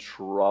in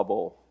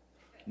trouble.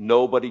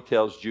 Nobody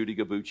tells Judy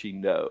Gabucci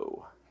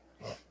no.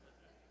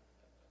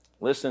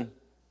 Listen,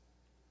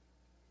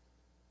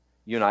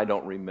 you and I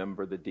don't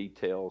remember the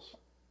details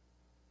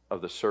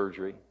of the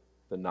surgery,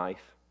 the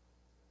knife,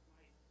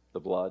 the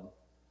blood.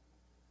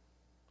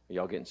 Are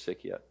y'all getting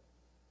sick yet?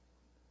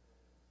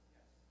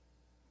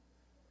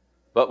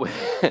 But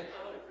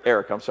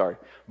Eric, I'm sorry.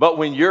 But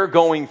when you're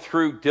going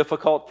through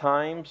difficult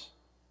times,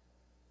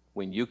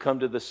 when you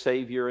come to the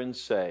Savior and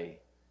say,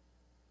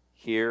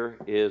 here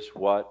is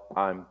what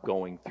I'm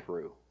going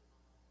through,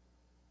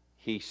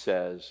 He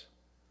says,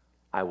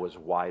 I was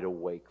wide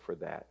awake for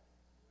that.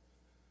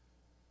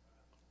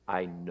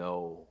 I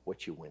know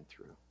what you went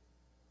through.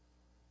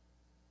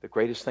 The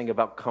greatest thing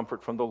about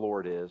comfort from the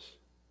Lord is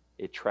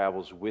it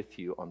travels with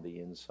you on the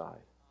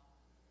inside.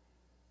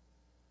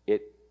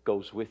 It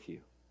goes with you.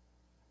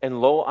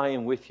 And lo, I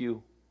am with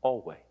you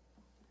always.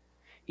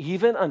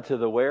 even unto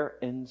the where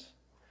ends.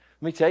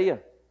 Let me tell you,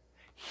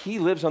 He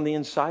lives on the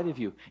inside of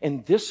you.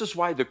 And this is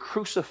why the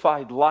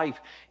crucified life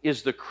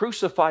is the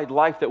crucified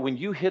life that when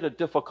you hit a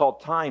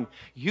difficult time,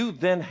 you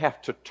then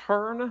have to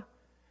turn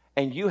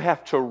and you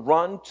have to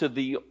run to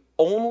the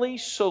only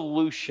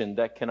solution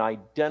that can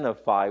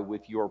identify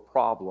with your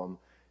problem,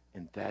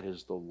 and that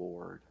is the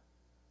Lord.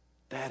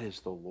 That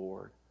is the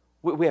Lord.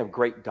 We have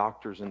great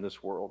doctors in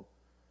this world.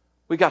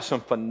 We got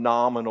some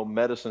phenomenal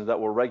medicines that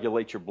will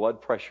regulate your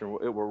blood pressure.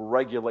 It will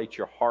regulate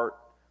your heart.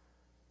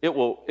 It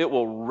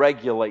will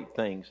regulate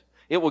things.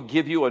 It will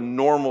give you a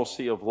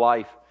normalcy of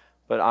life.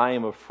 But I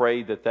am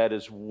afraid that that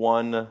is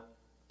one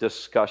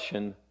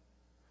discussion.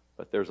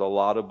 But there's a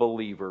lot of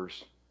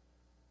believers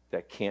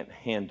that can't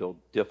handle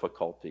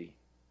difficulty,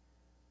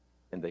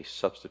 and they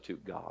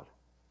substitute God.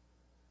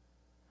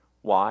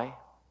 Why?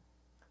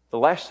 The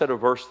last set of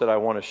verse that I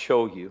want to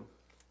show you,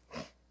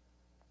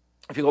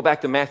 if you go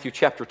back to Matthew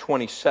chapter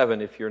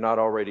 27, if you're not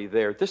already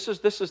there, this is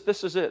it.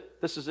 This is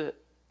it.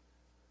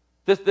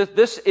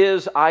 This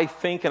is, I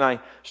think, and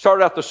I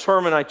started out the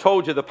sermon, I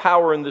told you the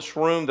power in this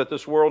room, that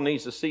this world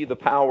needs to see the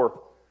power.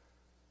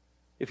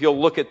 If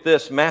you'll look at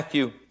this,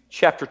 Matthew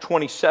chapter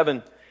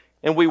 27,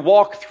 and we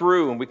walk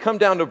through, and we come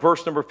down to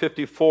verse number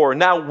 54.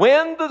 Now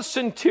when the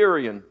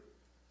centurion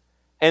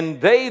and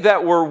they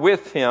that were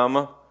with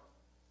him,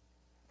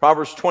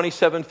 Proverbs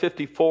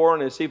 27:54,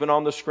 and it's even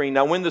on the screen.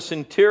 Now when the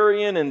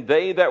centurion and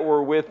they that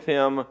were with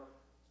him,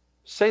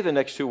 say the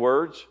next two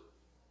words.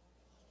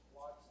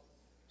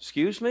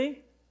 Excuse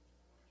me?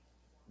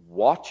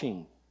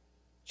 Watching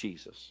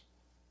Jesus.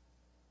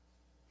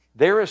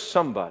 There is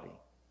somebody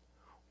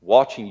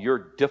watching your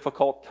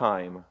difficult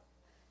time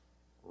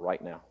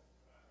right now.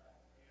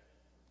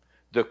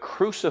 The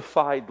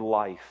crucified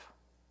life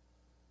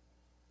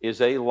is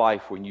a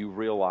life when you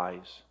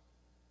realize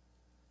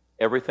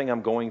everything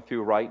I'm going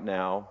through right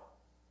now,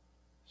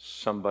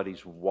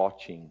 somebody's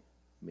watching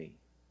me.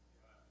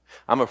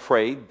 I'm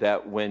afraid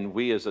that when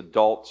we as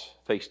adults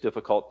face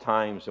difficult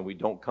times and we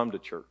don't come to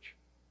church,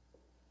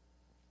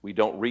 we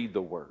don't read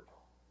the Word,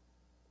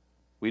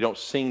 we don't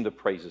sing the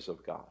praises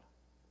of God,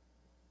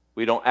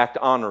 we don't act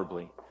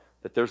honorably,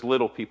 that there's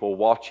little people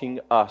watching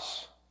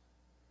us.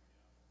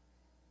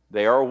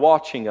 They are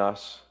watching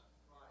us,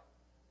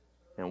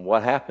 and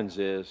what happens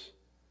is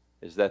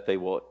that they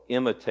will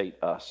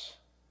imitate us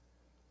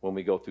when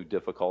we go through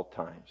difficult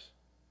times.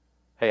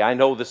 Hey, I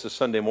know this is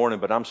Sunday morning,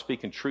 but I'm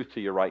speaking truth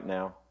to you right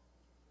now.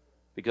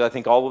 Because I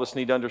think all of us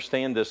need to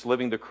understand this.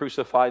 Living the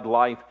crucified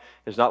life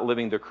is not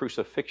living the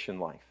crucifixion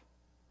life.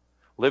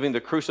 Living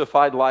the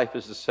crucified life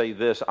is to say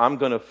this: I'm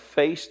going to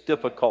face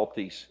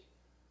difficulties.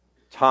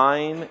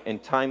 Time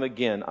and time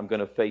again, I'm going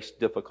to face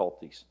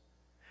difficulties.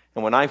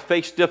 And when I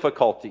face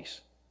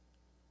difficulties,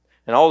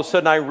 and all of a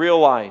sudden I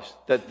realize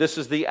that this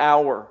is the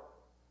hour,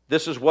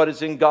 this is what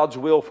is in God's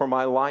will for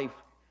my life,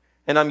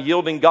 and I'm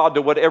yielding God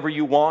to whatever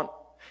you want,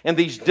 and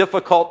these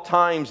difficult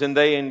times, and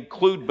they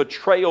include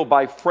betrayal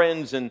by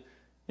friends, and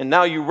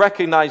now you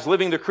recognize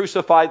living the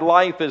crucified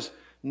life is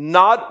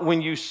not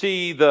when you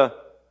see the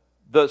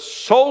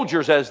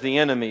soldiers as the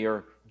enemy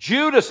or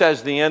Judas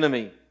as the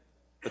enemy.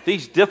 But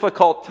these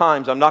difficult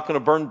times, I'm not going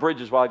to burn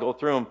bridges while I go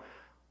through them.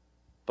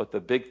 But the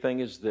big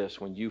thing is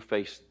this: when you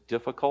face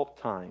difficult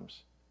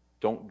times,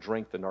 don't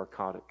drink the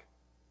narcotic.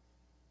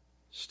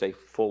 Stay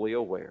fully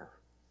aware.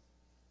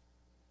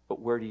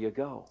 But where do you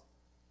go?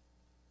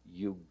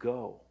 You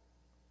go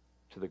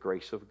to the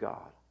grace of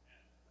God.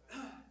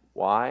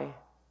 Why?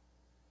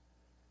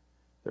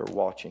 They're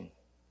watching.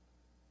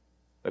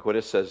 Look what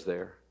it says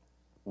there.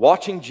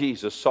 Watching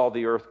Jesus saw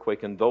the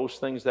earthquake and those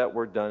things that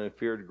were done, and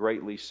feared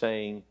greatly,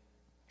 saying,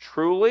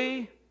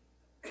 truly,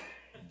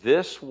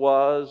 this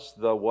was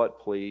the what,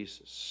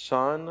 please?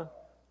 Son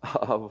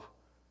of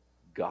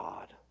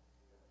God.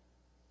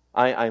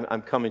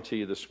 I'm coming to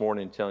you this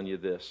morning telling you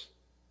this.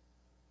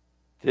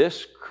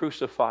 This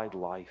crucified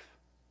life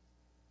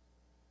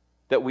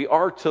that we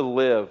are to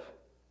live,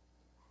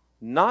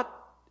 not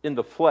in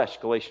the flesh,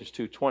 Galatians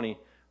 2:20,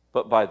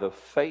 but by the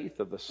faith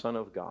of the Son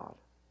of God.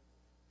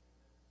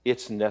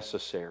 It's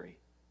necessary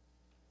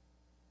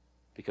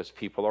because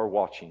people are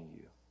watching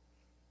you.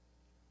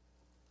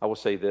 I will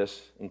say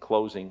this in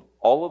closing.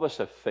 All of us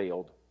have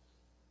failed.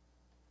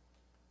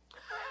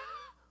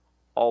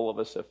 All of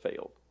us have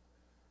failed.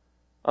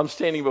 I'm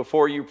standing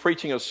before you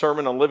preaching a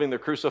sermon on living the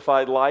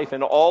crucified life,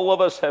 and all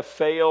of us have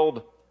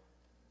failed.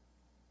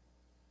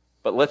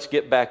 But let's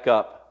get back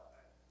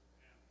up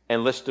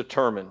and let's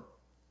determine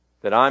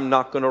that I'm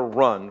not going to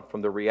run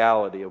from the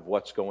reality of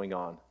what's going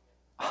on.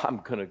 I'm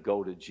going to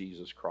go to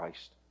Jesus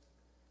Christ.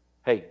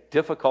 Hey,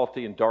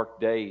 difficulty and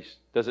dark days,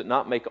 does it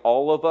not make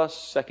all of us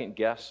second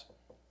guess?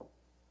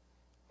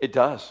 It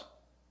does.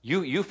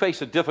 You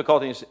face a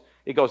difficulty and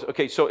it goes,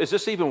 okay, so is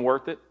this even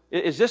worth it?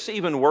 Is this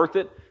even worth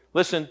it?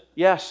 Listen,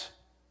 yes.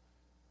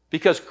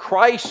 Because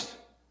Christ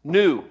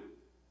knew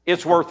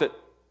it's worth it.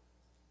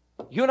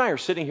 You and I are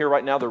sitting here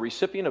right now, the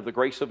recipient of the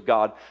grace of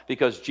God,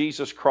 because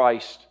Jesus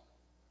Christ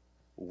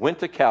went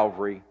to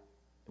Calvary,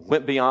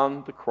 went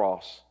beyond the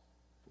cross,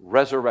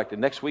 resurrected.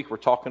 Next week we're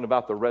talking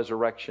about the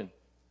resurrection.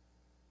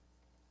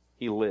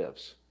 He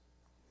lives.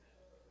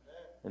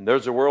 And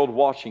there's a world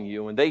watching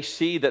you, and they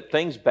see that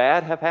things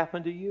bad have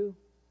happened to you.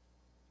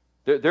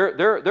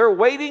 They're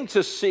waiting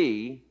to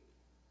see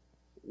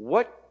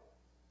what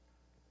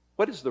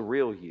is the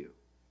real you.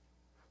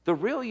 The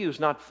real you is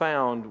not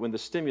found when the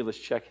stimulus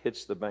check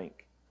hits the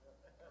bank.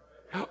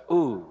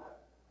 Ooh.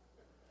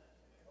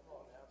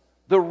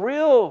 The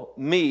real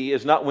me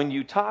is not when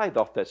you tithe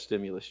off that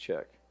stimulus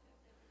check.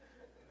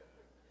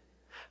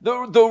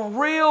 The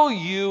real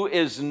you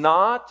is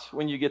not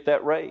when you get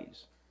that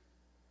raise.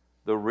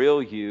 The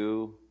real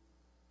you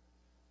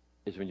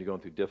is when you're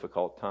going through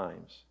difficult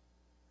times,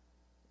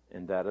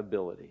 and that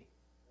ability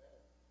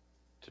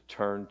to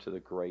turn to the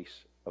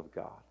grace of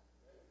God.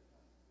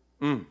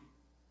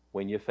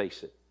 When you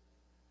face it.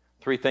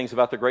 3 things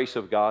about the grace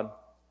of God.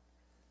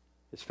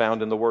 It's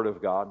found in the Word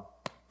of God.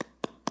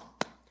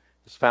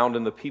 It's found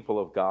in the people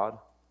of God.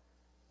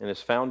 And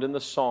it's found in the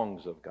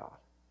songs of God.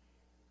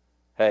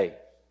 Hey,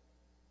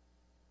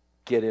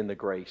 get in the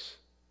grace.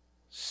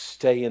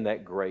 Stay in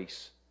that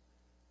grace.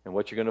 And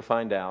what you're going to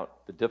find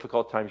out, the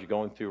difficult times you're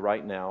going through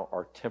right now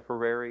are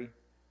temporary.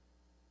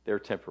 They're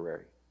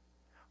temporary.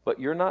 But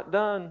you're not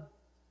done.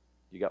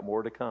 You got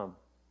more to come.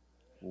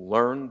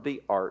 Learn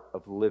the art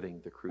of living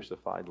the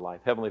crucified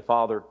life. Heavenly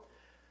Father,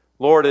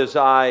 Lord, as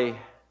I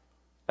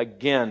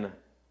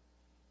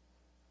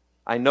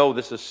know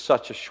this is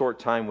such a short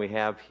time we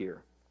have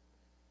here.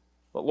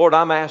 But Lord,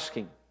 I'm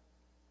asking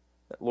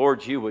that,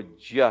 Lord, you would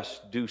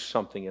just do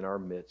something in our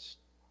midst.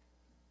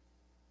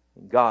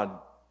 And God,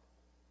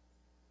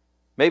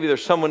 maybe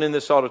there's someone in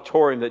this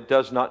auditorium that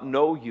does not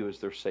know you as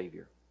their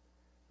Savior.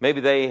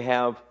 Maybe they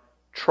have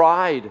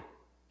tried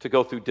to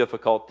go through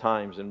difficult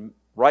times, and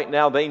right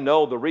now they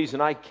know the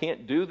reason I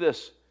can't do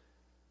this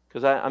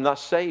because I'm not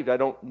saved. I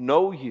don't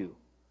know you.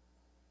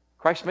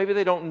 Christ, maybe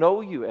they don't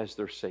know you as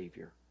their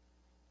Savior.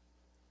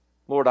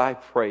 Lord, I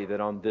pray that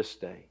on this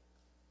day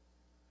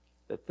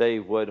that they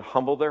would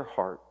humble their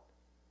heart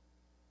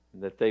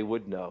and that they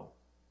would know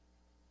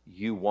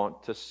you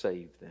want to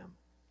save them.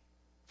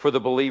 For the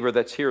believer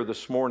that's here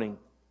this morning,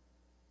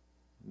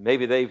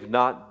 maybe they've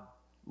not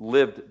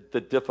lived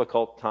the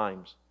difficult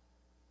times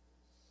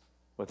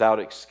without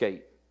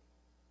escape.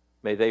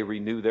 May they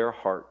renew their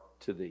heart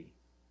to Thee.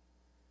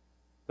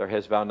 Their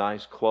heads bowed and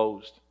eyes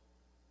closed.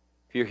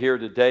 If you're here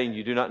today and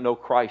you do not know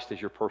Christ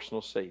as your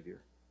personal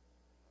Savior,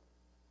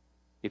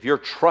 if you're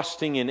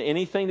trusting in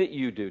anything that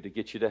you do to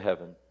get you to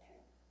heaven,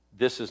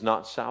 this is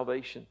not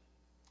salvation.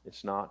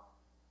 It's not.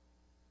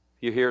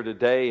 If you're here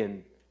today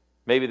and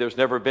maybe there's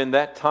never been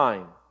that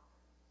time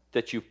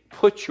that you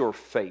put your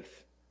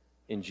faith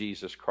in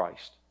Jesus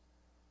Christ,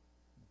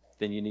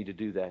 then you need to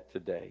do that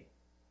today.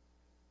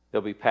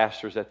 There'll be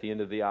pastors at the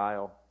end of the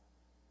aisle.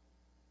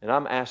 And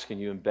I'm asking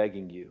you and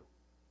begging you,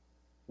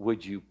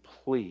 would you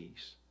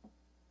please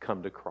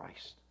come to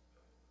Christ?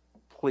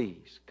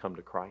 Please come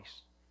to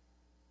Christ.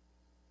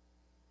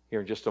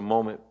 Here in just a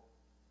moment,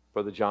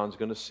 Brother John's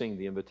going to sing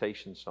the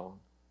invitation song.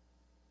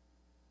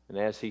 And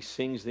as he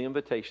sings the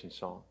invitation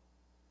song,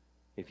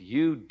 if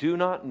you do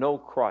not know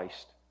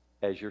Christ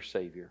as your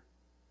Savior,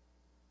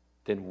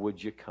 then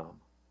would you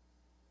come?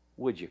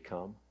 Would you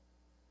come?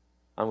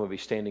 I'm going to be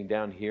standing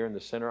down here in the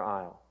center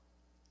aisle.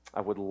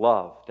 I would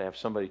love to have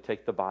somebody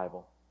take the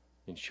Bible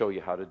and show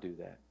you how to do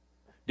that.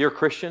 Dear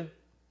Christian,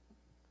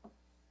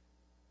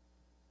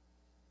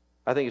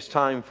 I think it's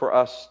time for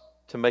us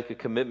to make a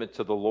commitment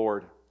to the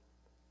Lord.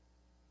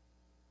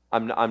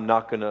 I'm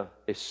not going to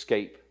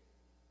escape.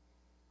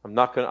 I'm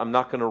not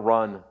going to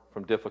run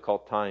from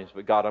difficult times,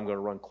 but God, I'm going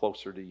to run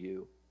closer to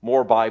you.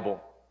 More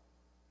Bible,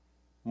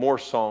 more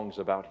songs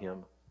about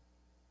Him,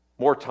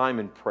 more time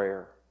in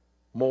prayer,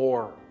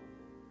 more,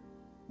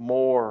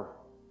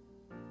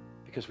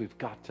 because we've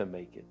got to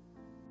make it.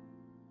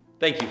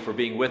 Thank you for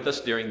being with us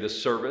during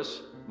this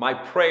service. My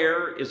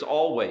prayer is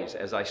always,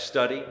 as I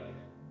study,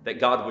 that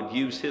God would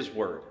use His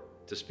Word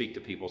to speak to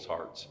people's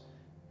hearts.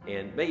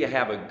 And may you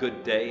have a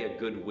good day, a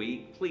good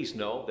week. Please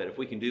know that if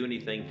we can do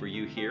anything for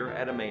you here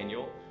at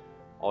Emmanuel,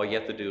 all you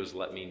have to do is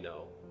let me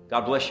know.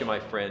 God bless you, my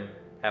friend.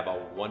 Have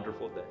a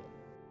wonderful day.